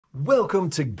Welcome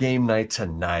to game night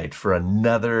tonight for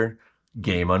another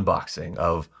game unboxing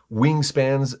of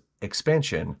Wingspan's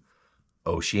expansion,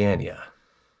 Oceania.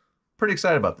 Pretty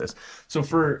excited about this. So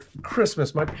for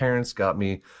Christmas, my parents got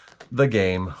me the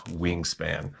game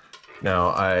Wingspan.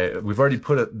 Now, we've already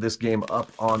put this game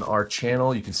up on our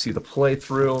channel. You can see the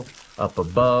playthrough up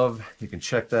above. You can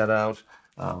check that out.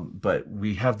 But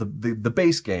we have the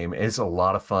base game. It's a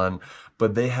lot of fun,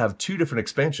 but they have two different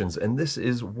expansions, and this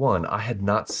is one. I had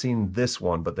not seen this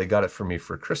one, but they got it for me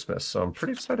for Christmas, so I'm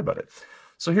pretty excited about it.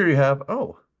 So here you have,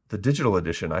 oh, the digital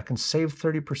edition. I can save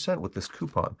 30% with this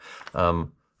coupon.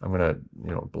 I'm gonna,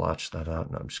 blotch that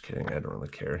out. No, I'm just kidding. I don't really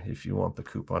care. If you want the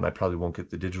coupon, I probably won't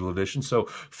get the digital edition. So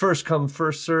first come,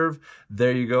 first serve.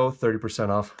 There you go, 30%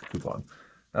 off coupon.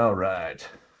 All right,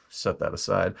 set that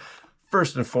aside.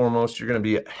 First and foremost, you're going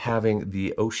to be having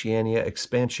the Oceania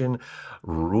Expansion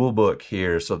rulebook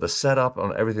here. So the setup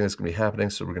on everything that's going to be happening.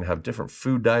 So we're going to have different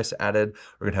food dice added.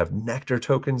 We're going to have nectar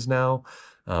tokens now.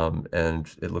 And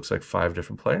it looks like 5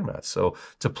 different player mats. So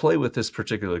to play with this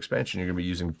particular expansion, you're going to be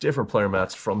using different player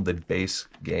mats from the base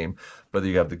game. Whether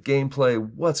you have the gameplay,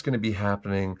 what's going to be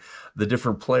happening, the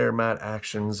different player mat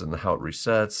actions and how it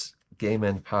resets, game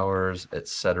end powers,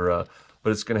 etc. But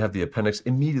it's going to have the appendix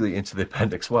immediately into the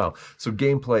appendix. Wow. So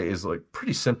gameplay is like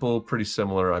pretty simple, pretty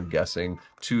similar, I'm guessing,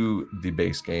 to the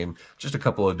base game. Just a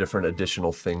couple of different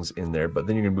additional things in there. But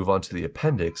then you're going to move on to the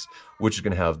appendix, which is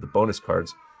going to have the bonus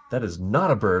cards. That is not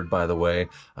a bird, by the way.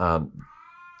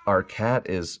 Our cat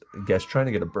is, I guess, trying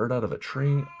to get a bird out of a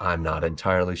tree. I'm not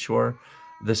entirely sure.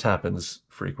 This happens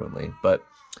frequently, but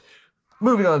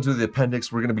moving on to the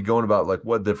appendix, we're going to be going about like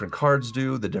what different cards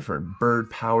do, the different bird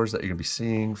powers that you're going to be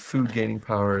seeing, food gaining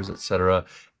powers, etc.,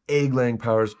 egg laying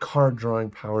powers, card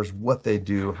drawing powers, what they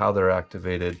do, how they're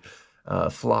activated,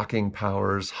 flocking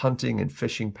powers, hunting and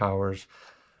fishing powers.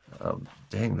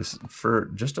 Dang, this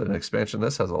for just an expansion,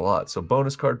 this has a lot. So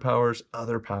bonus card powers,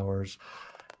 other powers,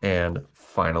 and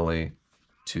finally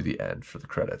to the end for the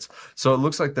credits. So it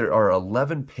looks like there are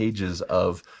 11 pages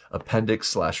of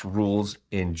appendix / rules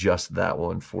in just that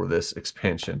one for this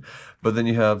expansion. But then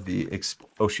you have the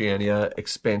Oceania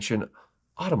Expansion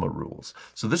Automa rules.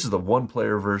 So this is the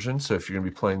one-player version. So if you're going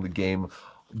to be playing the game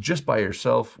just by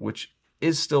yourself, which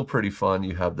is still pretty fun.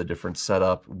 You have the different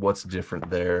setup, what's different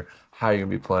there, how you're gonna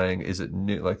be playing, is it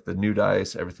new, like the new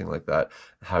dice, everything like that,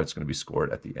 how it's gonna be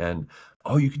scored at the end.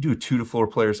 Oh, you can do 2 to 4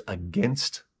 players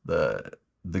against the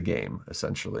game,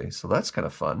 essentially. So that's kind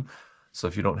of fun. So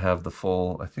if you don't have the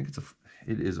full, I think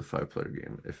it is a 5-player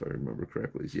game, if I remember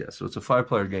correctly. Yeah, so it's a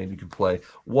 5-player game. You can play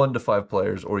 1 to 5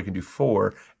 players, or you can do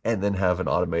 4 and then have an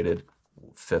automated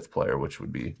 5th player, which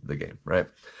would be the game, right?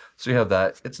 So you have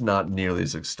that. It's not nearly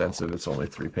as extensive. It's only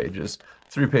 3 pages.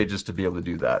 3 pages to be able to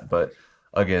do that. But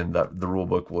again, the rule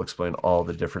book will explain all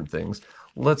the different things.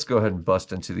 Let's go ahead and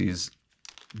bust into these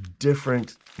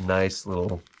different nice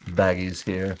little baggies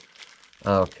here.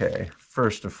 Okay,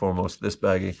 first and foremost, this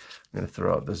baggie, I'm going to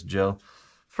throw out this gel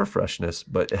for freshness,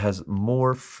 but it has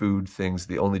more food things.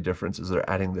 The only difference is they're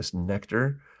adding this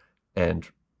nectar and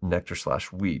nectar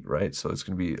 / wheat, right? So it's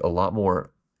going to be a lot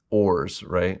more ores,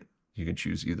 right? You can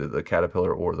choose either the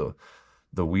caterpillar or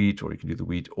the wheat, or you can do the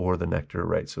wheat or the nectar,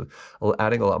 right? So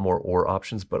adding a lot more ore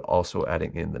options, but also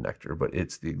adding in the nectar. But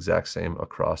it's the exact same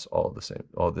across all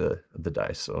the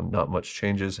dice. So not much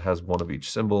changes. It has one of each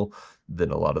symbol,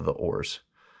 then a lot of the ores.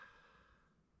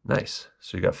 Nice.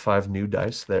 So you got 5 new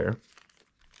dice there.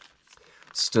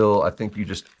 Still, I think you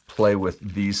just play with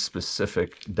these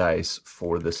specific dice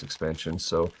for this expansion.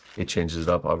 So it changes it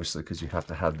up, obviously, because you have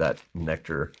to have that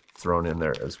nectar thrown in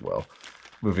there as well.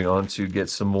 Moving on to get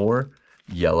some more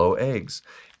yellow eggs.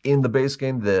 In the base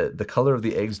game, the color of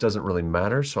the eggs doesn't really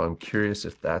matter, so I'm curious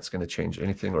if that's going to change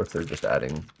anything or if they're just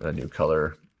adding a new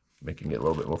color, making it a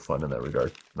little bit more fun in that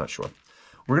regard. Not sure.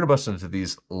 We're going to bust into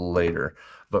these later,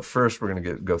 but first we're going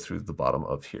to go through the bottom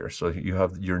of here. So you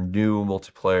have your new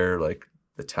multiplayer, like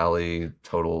the tally,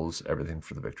 totals, everything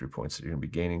for the victory points that you're going to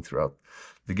be gaining throughout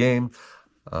the game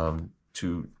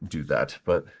to do that.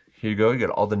 But here you go. You got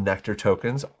all the nectar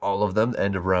tokens, all of them,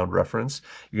 end of round reference.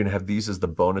 You're going to have these as the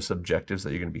bonus objectives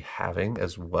that you're going to be having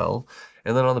as well.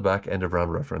 And then on the back, end of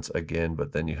round reference again,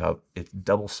 but then you have it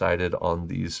double-sided on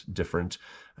these different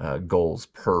goals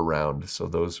per round. So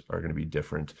those are going to be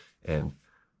different and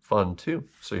fun too.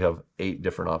 So you have 8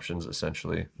 different options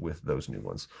essentially with those new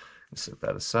ones. Set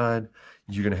that aside.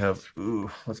 You're going to have,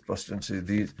 let's bust into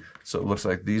these. So it looks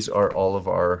like these are all of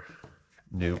our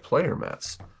new player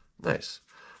mats. Nice.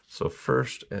 So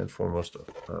first and foremost,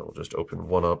 we'll just open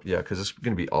one up. Yeah, because it's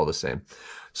going to be all the same.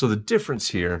 So the difference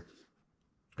here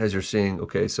as you're seeing,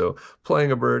 okay, so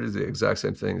playing a bird is the exact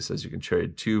same thing. It says you can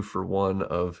trade 2 for 1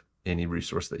 of any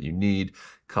resource that you need.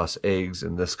 Costs eggs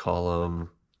in this column,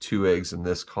 2 eggs in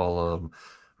this column,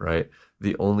 right?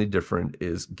 The only different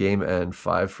is game end,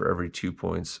 5 for every 2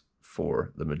 points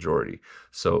for the majority.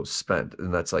 So spent,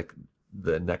 and that's like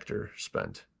the nectar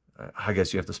spent. I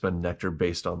guess you have to spend nectar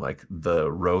based on like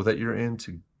the row that you're in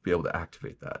to be able to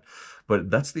activate that. But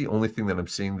that's the only thing that I'm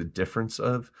seeing the difference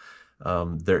of.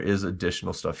 There is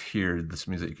additional stuff here. This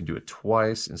means that you can do it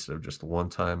twice instead of just one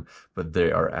time, but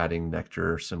they are adding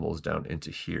nectar symbols down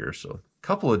into here. So a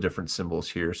couple of different symbols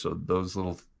here. So those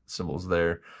little symbols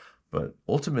there, but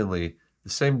ultimately the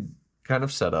same kind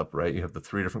of setup, right? You have the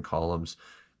 3 different columns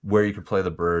where you can play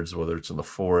the birds, whether it's in the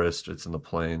forest, it's in the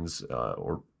plains,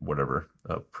 or whatever,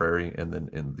 prairie, and then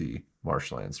in the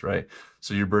marshlands, right?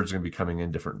 So your birds are going to be coming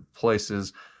in different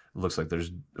places. It looks like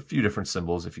there's a few different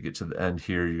symbols. If you get to the end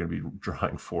here, you're going to be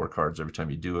drawing 4 cards every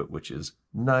time you do it, which is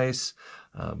nice.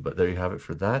 But there you have it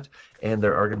for that. And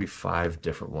there are going to be 5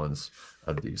 different ones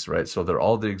of these, right? So they're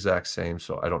all the exact same.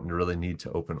 So I don't really need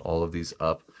to open all of these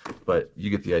up, but you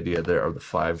get the idea. There are the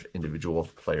 5 individual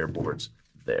player boards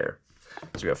there.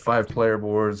 So we have 5 player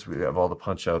boards. We have all the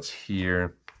punch outs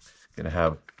here. Gonna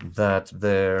have that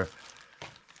there.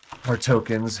 Our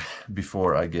tokens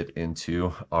before I get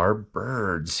into our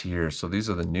birds here. So these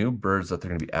are the new birds that they're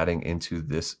going to be adding into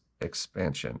this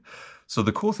expansion. So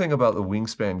the cool thing about the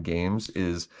Wingspan games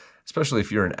is, especially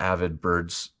if you're an avid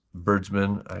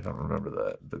birdsman, I don't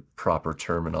remember the proper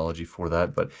terminology for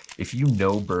that, but if you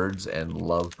know birds and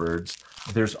love birds,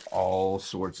 there's all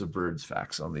sorts of birds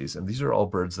facts on these. And these are all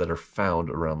birds that are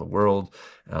found around the world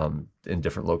in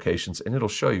different locations. And it'll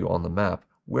show you on the map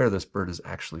where this bird is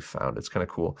actually found. It's kind of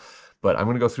cool. But I'm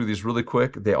going to go through these really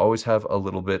quick. They always have a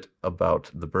little bit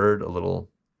about the bird, a little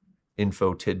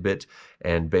info tidbit,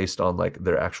 and based on like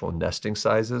their actual nesting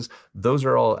sizes, those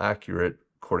are all accurate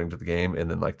according to the game,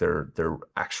 and then like their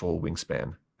actual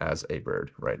wingspan as a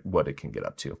bird, right? What it can get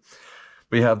up to.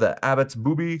 We have the Abbott's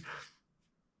booby.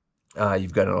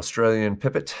 You've got an Australian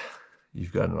pipit.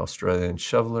 You've got an Australian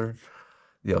shoveler,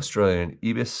 the Australian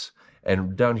ibis.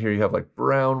 And down here you have like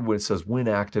brown, which says when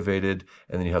activated,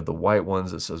 and then you have the white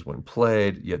ones that says when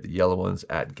played, you have the yellow ones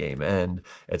at game end,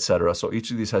 etc. So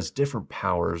each of these has different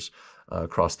powers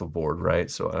across the board, right?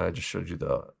 So I just showed you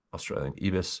the Australian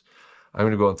ibis. I'm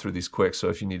going to go through these quick, so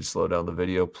if you need to slow down the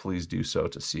video, please do so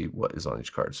to see what is on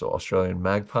each card. So Australian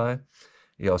magpie,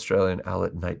 the Australian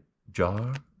owlet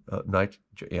nightjar,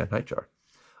 nightjar.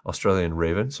 Australian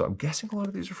raven, so I'm guessing a lot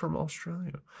of these are from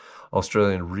Australia.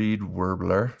 Australian reed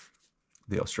warbler,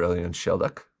 the Australian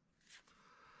shelduck,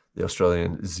 the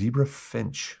Australian zebra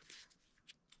finch,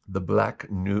 the black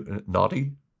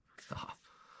naughty,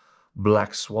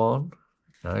 black swan,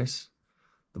 nice,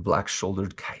 the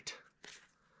black-shouldered kite,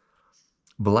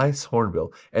 Blythe's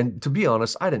hornbill. And to be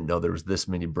honest, I didn't know there was this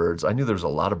many birds. I knew there was a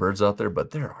lot of birds out there,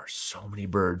 but there are so many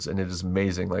birds, and it is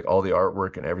amazing, like all the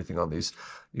artwork and everything on these.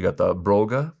 You got the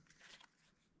broga,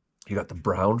 you got the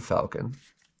brown falcon,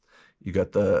 you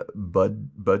got the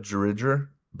budgerigger,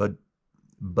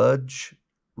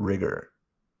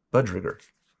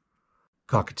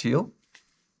 cockatiel.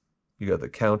 You got the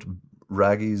Count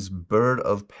Raggy's bird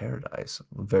of paradise,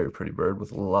 a very pretty bird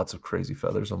with lots of crazy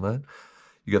feathers on that.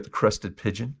 You got the crested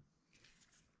pigeon,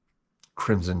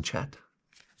 crimson chat,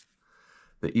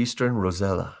 the eastern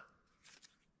rosella,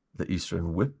 the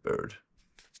eastern whipbird,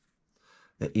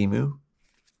 the emu,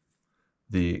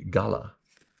 the gala,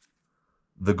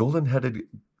 the golden-headed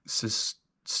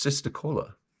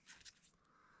cisticola,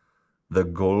 the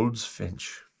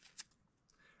goldfinch,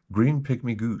 green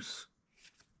pygmy goose,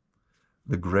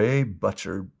 the gray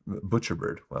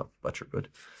butcherbird, well, butcherbird,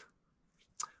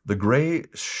 the gray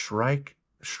shrike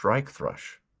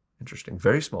thrush, interesting,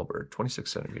 very small bird,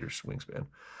 26 centimeters wingspan,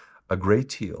 a gray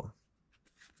teal,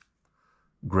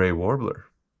 gray warbler,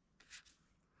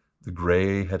 the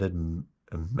gray-headed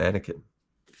mannequin,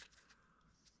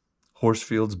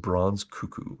 Horsfield's bronze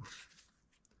cuckoo,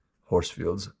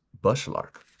 Horsfield's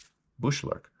bushlark,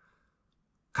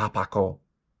 Capaco,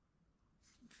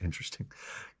 interesting,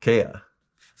 Kea,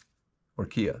 or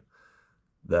Kia,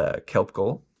 the kelp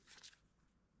gull,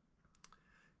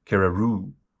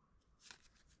 Cararoo,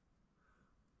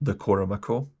 the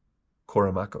Coramaco,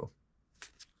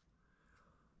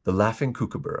 the laughing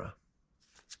kookaburra,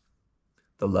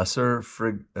 the lesser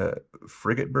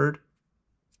frigate bird,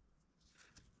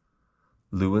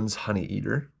 Lewin's honey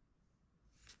eater,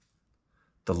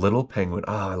 the little penguin.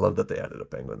 Oh, I love that they added a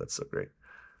penguin. That's so great.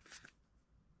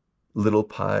 The little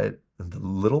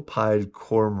pied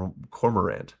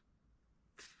cormorant,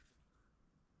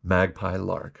 magpie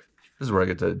lark, This is where I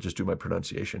get to just do my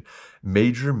pronunciation.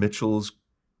 Major Mitchell's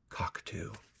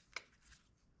cockatoo.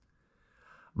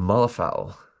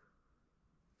 Malafal.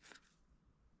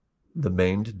 The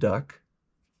maned duck.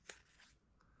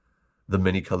 The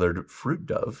many-colored fruit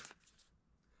dove.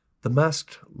 The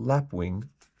masked lapwing.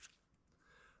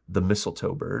 The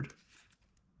mistletoe bird.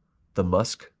 The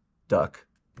musk duck.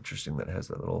 Interesting that it has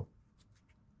that little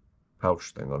pouch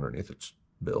thing underneath its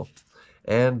bill.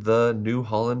 And the New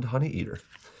Holland honeyeater.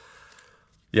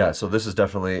 Yeah, so this is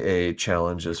definitely a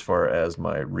challenge as far as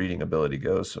my reading ability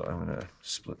goes. So I'm going to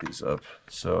split these up.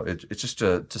 So it's just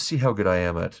to see how good I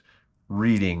am at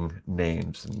reading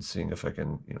names and seeing if I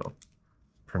can, you know,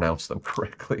 pronounce them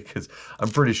correctly, because I'm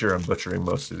pretty sure I'm butchering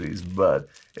most of these, but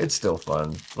it's still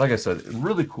fun. Like I said,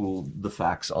 really cool, the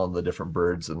facts on the different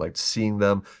birds and like seeing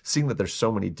them, seeing that there's so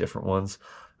many different ones.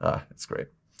 It's great.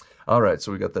 All right,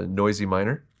 so we got the noisy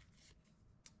miner,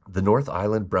 the North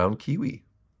Island brown kiwi.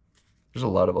 There's a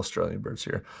lot of Australian birds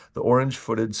here. The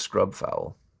orange-footed scrub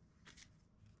fowl,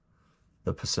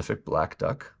 the Pacific black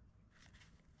duck,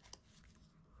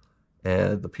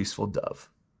 and the peaceful dove.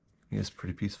 He is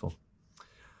pretty peaceful.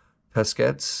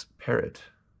 Pesquet's parrot,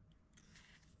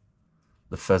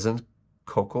 the pheasant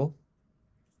cockle,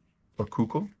 or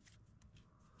kukul,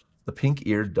 the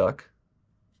pink-eared duck,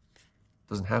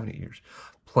 doesn't have any ears,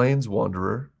 Plains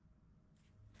wanderer,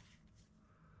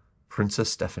 Princess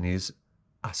Stephanie's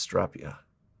astrapia.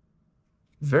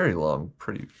 Very long,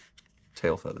 pretty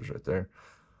tail feathers right there.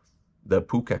 The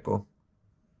pukeko,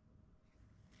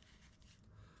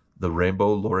 the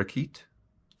rainbow lorikeet,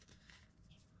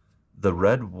 the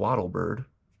red wattlebird,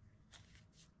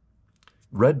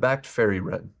 red-backed fairy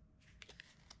wren,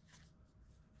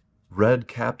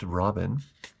 red-capped robin,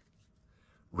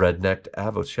 red-necked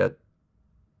avocet,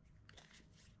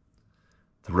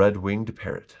 the red-winged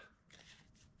parrot,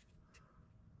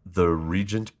 the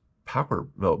regent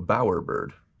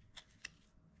bowerbird,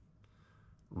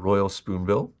 royal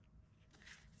spoonbill,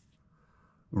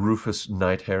 Rufous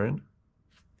night heron,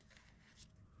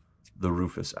 the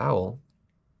Rufous owl,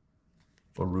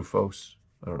 or Rufos,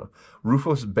 I don't know.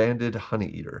 Rufous banded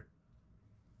honeyeater.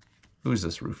 Who is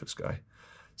this Rufus guy?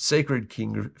 Sacred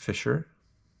kingfisher,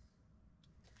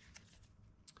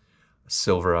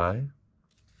 silver eye,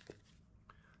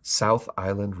 South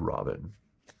Island robin,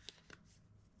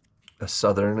 a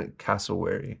southern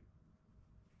cassowary,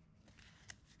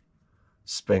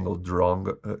 spangled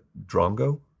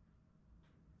drongo,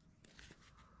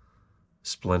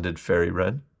 splendid fairy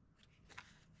wren,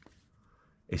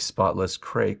 a spotless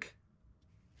crake,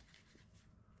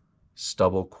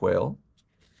 stubble quail,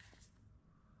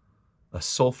 a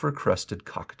sulfur-crested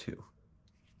cockatoo,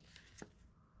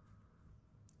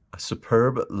 a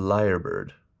superb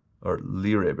lyrebird, or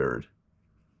lyrebird,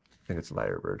 I think it's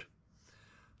lyrebird,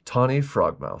 tawny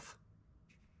frogmouth,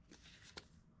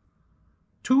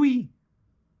 tui,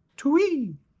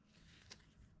 tui,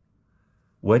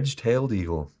 wedge-tailed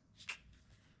eagle,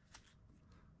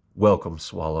 welcome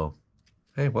swallow,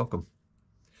 hey, welcome,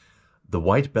 the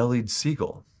white-bellied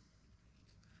seagull.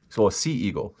 So a sea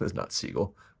eagle is not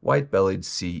seagull. White-bellied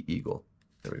sea eagle.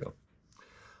 There we go.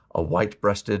 A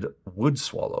white-breasted wood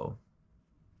swallow.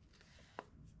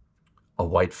 A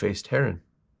white-faced heron.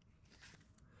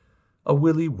 A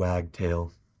willy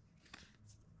wagtail.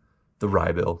 The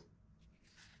wrybill.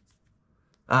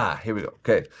 Ah, here we go.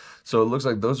 Okay, so it looks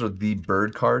like those are the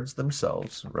bird cards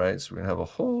themselves, right? So we're going to have a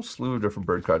whole slew of different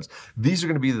bird cards. These are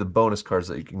going to be the bonus cards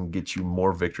that you can get you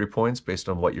more victory points based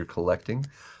on what you're collecting.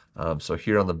 So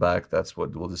here on the back, that's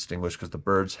what will distinguish, because the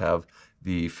birds have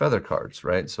the feather cards,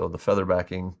 right? So the feather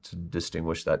backing to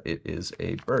distinguish that it is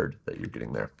a bird that you're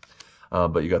getting there.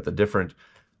 But you got the different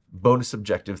bonus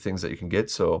objective things that you can get.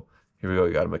 So here we go.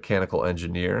 You got a mechanical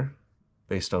engineer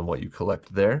based on what you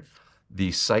collect there.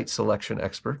 The site selection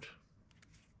expert.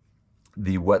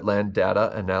 The wetland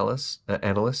data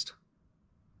analyst.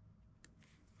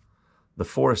 The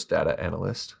forest data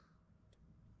analyst.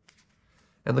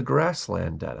 And the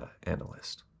grassland data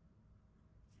analyst.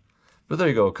 But there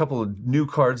you go, a couple of new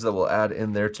cards that will add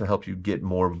in there to help you get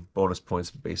more bonus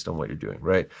points based on what you're doing,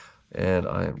 right? And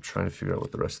I am trying to figure out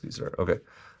what the rest of these are. Okay.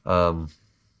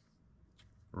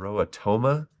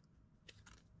 Roatoma.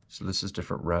 So this is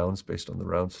different rounds based on the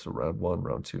rounds. So round 1,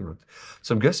 round 2.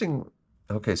 So I'm guessing,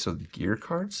 okay, so the gear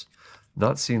cards.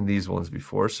 Not seen these ones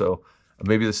before. So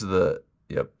maybe this is the,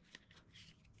 yep.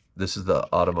 This is the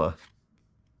Automa.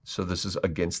 So this is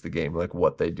against the game, like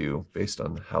what they do based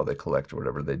on how they collect or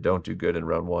whatever. They don't do good in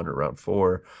round 1 or round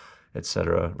 4,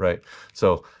 etc. Right?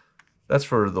 So that's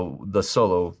for the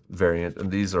solo variant,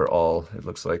 and these are all, it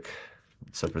looks like,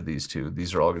 except for these two,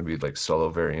 these are all going to be like solo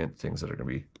variant things that are going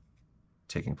to be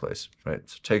taking place, right?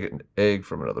 So take an egg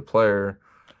from another player,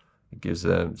 it gives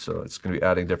them, so it's going to be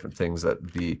adding different things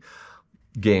that the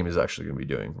game is actually going to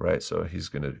be doing, right? So he's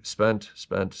going to spend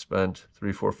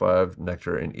 3, 4, 5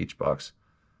 nectar in each box.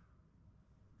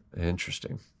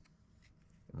 Interesting.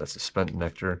 And that's a spent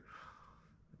nectar.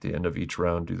 At the end of each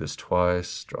round, do this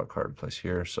twice, draw a card, place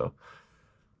here. So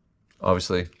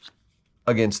obviously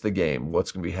against the game,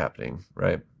 what's going to be happening,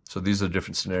 right? So these are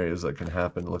different scenarios that can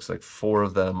happen. It looks like 4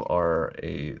 of them are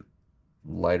a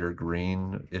lighter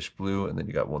green-ish blue, and then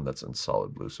you got one that's in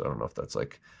solid blue. So I don't know if that's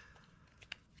like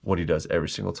what he does every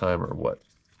single time or what.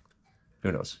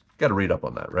 Who knows? Got to read up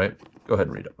on that, right? Go ahead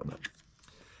and read up on that.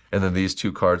 And then these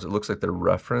 2 cards, it looks like they're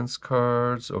reference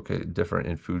cards. Okay, different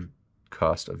in food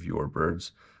cost of your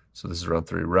birds. So this is round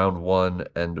 3. Round 1,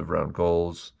 end of round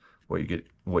goals, what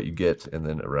you get, and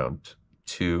then round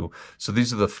 2. So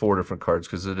these are the 4 different cards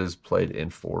because it is played in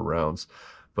 4 rounds.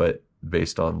 But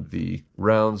based on the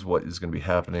rounds, what is going to be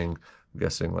happening, I'm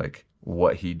guessing like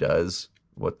what he does,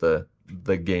 what the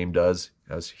game does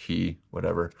as he,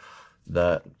 whatever,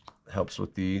 that helps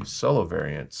with the solo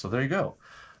variant. So there you go.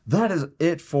 That is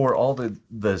it for all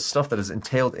the stuff that is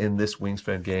entailed in this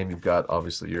Wingspan game. You've got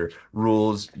obviously your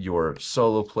rules, your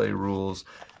solo play rules,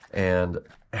 and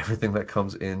everything that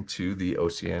comes into the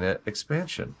Oceania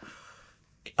expansion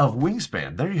of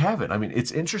Wingspan. There you have it. I mean,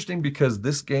 it's interesting because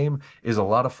this game is a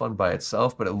lot of fun by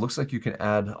itself, but it looks like you can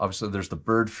add, obviously there's the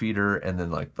bird feeder and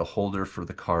then like the holder for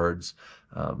the cards.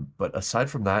 But aside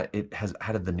from that, it has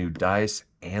added the new dice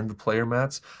and the player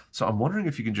mats. So I'm wondering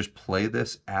if you can just play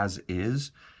this as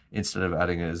is instead of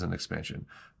adding it as an expansion.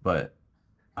 But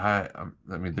I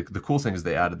mean, the cool thing is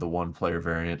they added the 1-player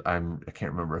variant. I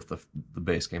can't remember if the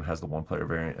base game has the 1-player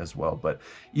variant as well, but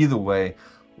either way,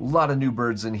 a lot of new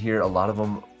birds in here, a lot of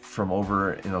them from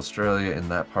over in Australia, in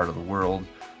that part of the world.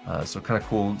 So kind of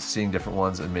cool seeing different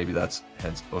ones, and maybe that's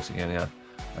hence Oceania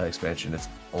expansion. It's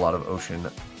a lot of ocean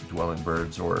dwelling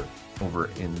birds or over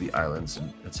in the islands,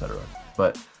 and etc.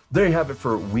 But there you have it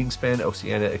for Wingspan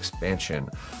Oceania expansion.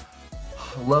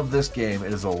 Love this game.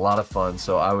 It is a lot of fun,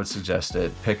 so I would suggest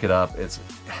it. Pick it up.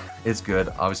 It's good.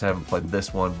 Obviously, I haven't played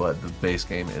this one, but the base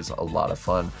game is a lot of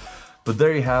fun. But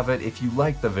there you have it. If you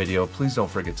liked the video, please don't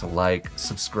forget to like,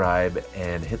 subscribe,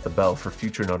 and hit the bell for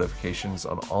future notifications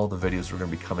on all the videos we're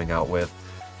going to be coming out with.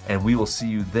 And we will see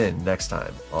you then next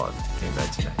time on Game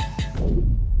Night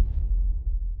Tonight.